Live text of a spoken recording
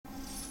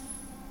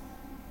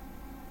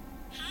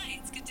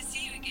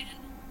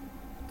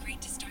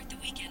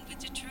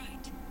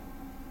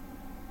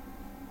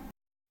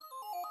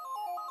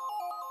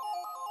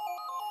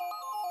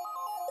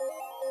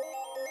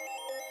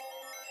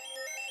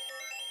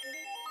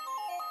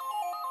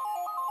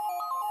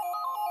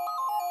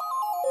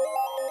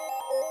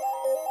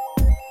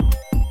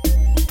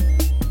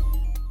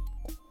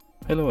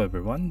Hello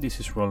everyone, this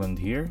is Roland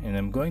here and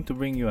I'm going to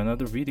bring you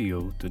another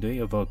video today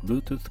about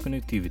Bluetooth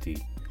connectivity.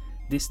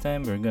 This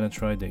time we're gonna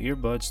try the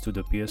earbuds to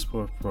the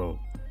PS4 Pro,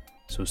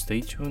 so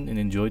stay tuned and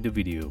enjoy the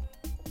video.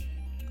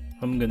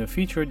 I'm gonna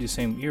feature the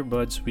same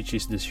earbuds, which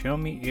is the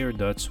Xiaomi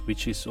Airdots,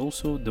 which is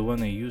also the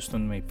one I used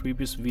on my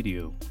previous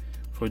video.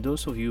 For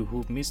those of you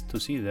who missed to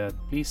see that,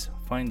 please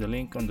find the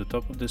link on the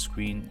top of the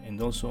screen and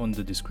also on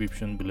the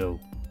description below.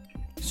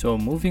 So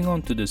moving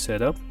on to the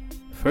setup,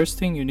 first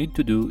thing you need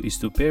to do is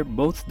to pair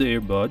both the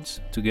earbuds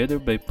together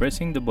by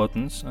pressing the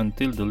buttons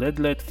until the LED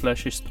light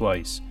flashes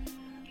twice.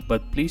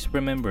 But please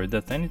remember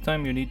that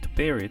anytime you need to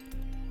pair it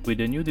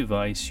with a new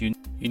device, you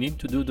need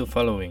to do the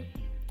following.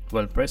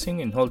 While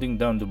pressing and holding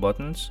down the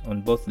buttons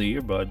on both the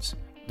earbuds,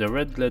 the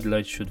red LED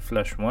light should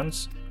flash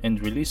once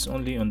and release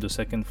only on the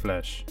second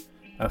flash.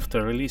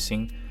 After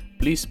releasing,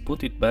 please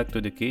put it back to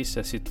the case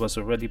as it was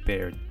already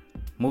paired.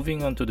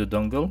 Moving on to the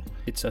dongle,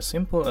 it's as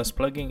simple as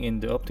plugging in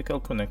the optical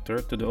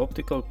connector to the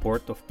optical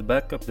port of the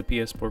back of the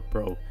PS4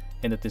 Pro,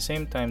 and at the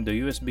same time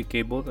the USB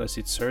cable, as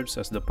it serves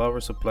as the power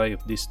supply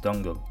of this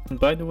dongle. And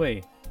by the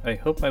way, I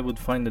hope I would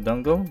find a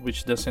dongle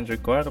which doesn't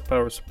require a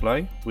power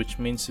supply, which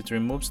means it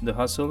removes the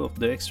hassle of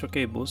the extra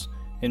cables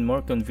and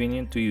more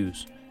convenient to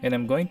use. And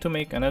I'm going to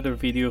make another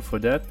video for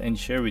that and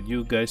share with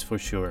you guys for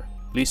sure.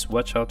 Please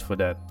watch out for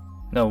that.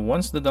 Now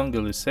once the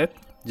dongle is set,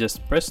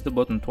 just press the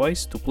button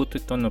twice to put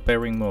it on a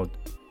pairing mode.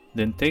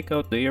 Then take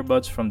out the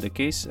earbuds from the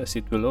case, as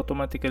it will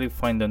automatically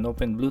find an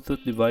open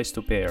Bluetooth device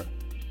to pair.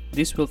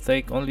 This will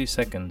take only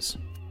seconds.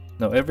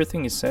 Now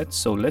everything is set,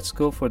 so let's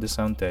go for the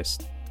sound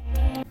test.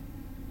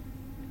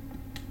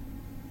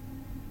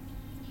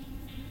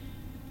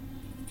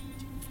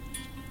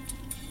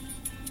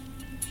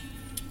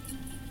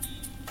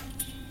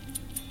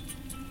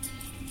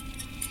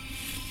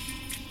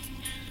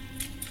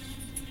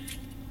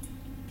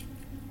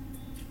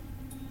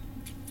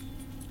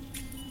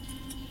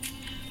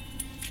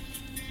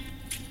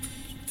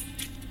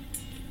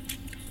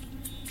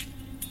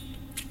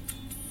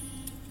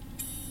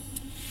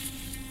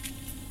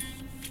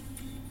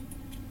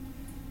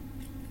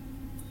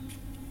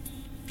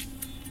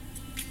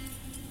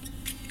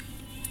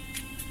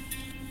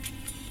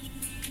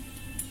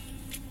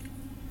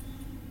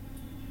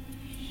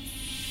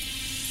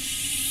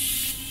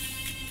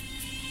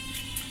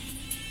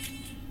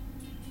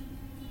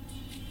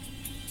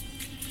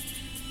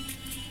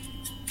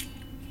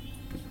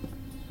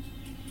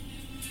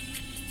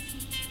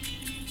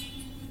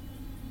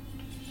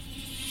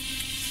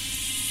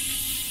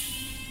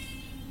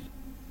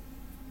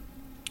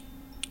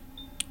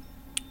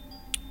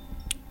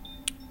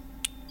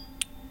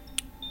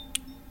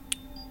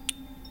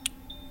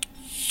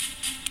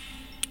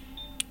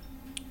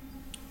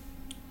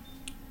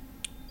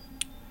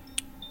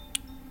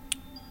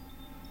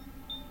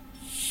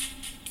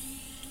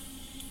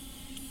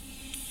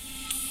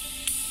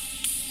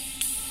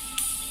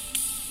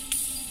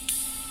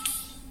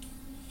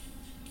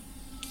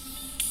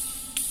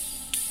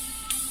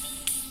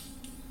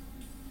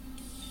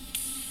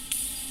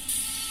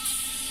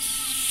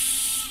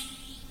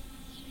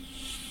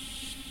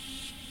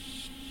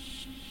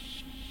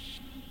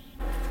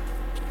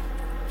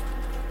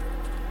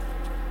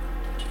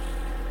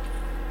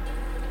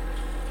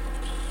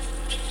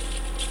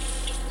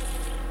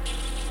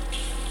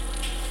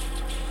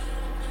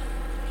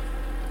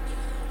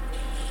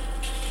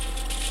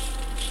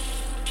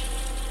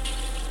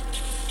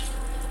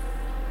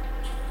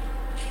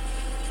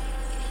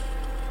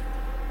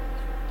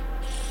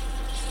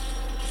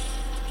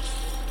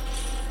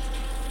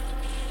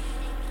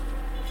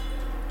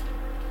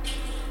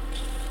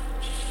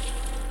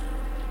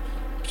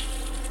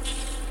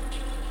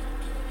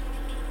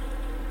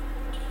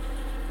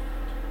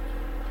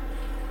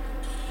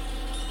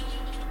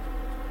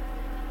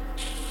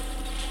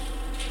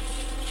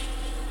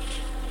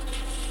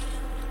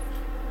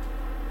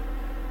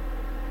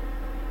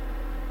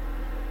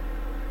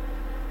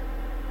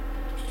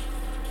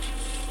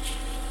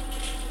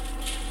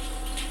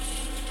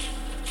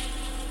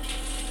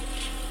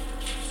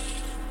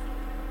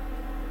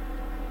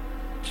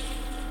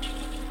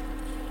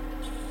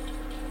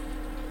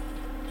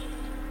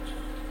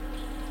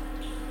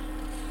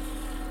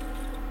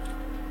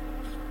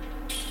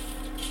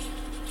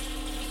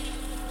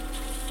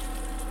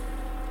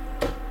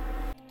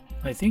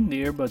 I think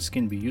the earbuds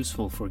can be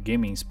useful for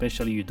gaming,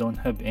 especially you don't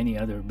have any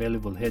other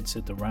available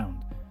headset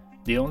around.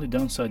 The only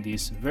downside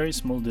is very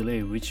small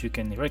delay, which you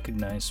can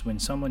recognize when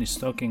someone is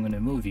talking on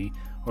a movie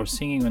or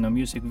singing on a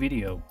music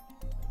video.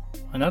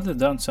 Another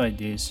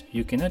downside is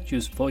you cannot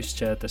use voice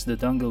chat, as the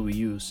dongle we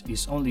use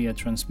is only a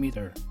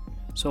transmitter.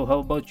 So how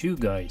about you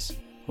guys?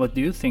 What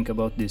do you think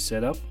about this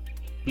setup?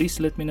 Please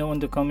let me know in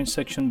the comment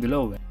section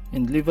below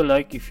and leave a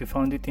like if you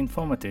found it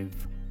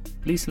informative.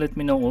 Please let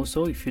me know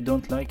also if you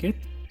don't like it,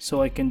 so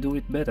I can do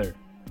it better.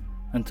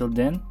 Until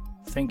then,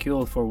 thank you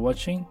all for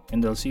watching,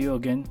 and I'll see you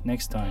again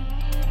next time.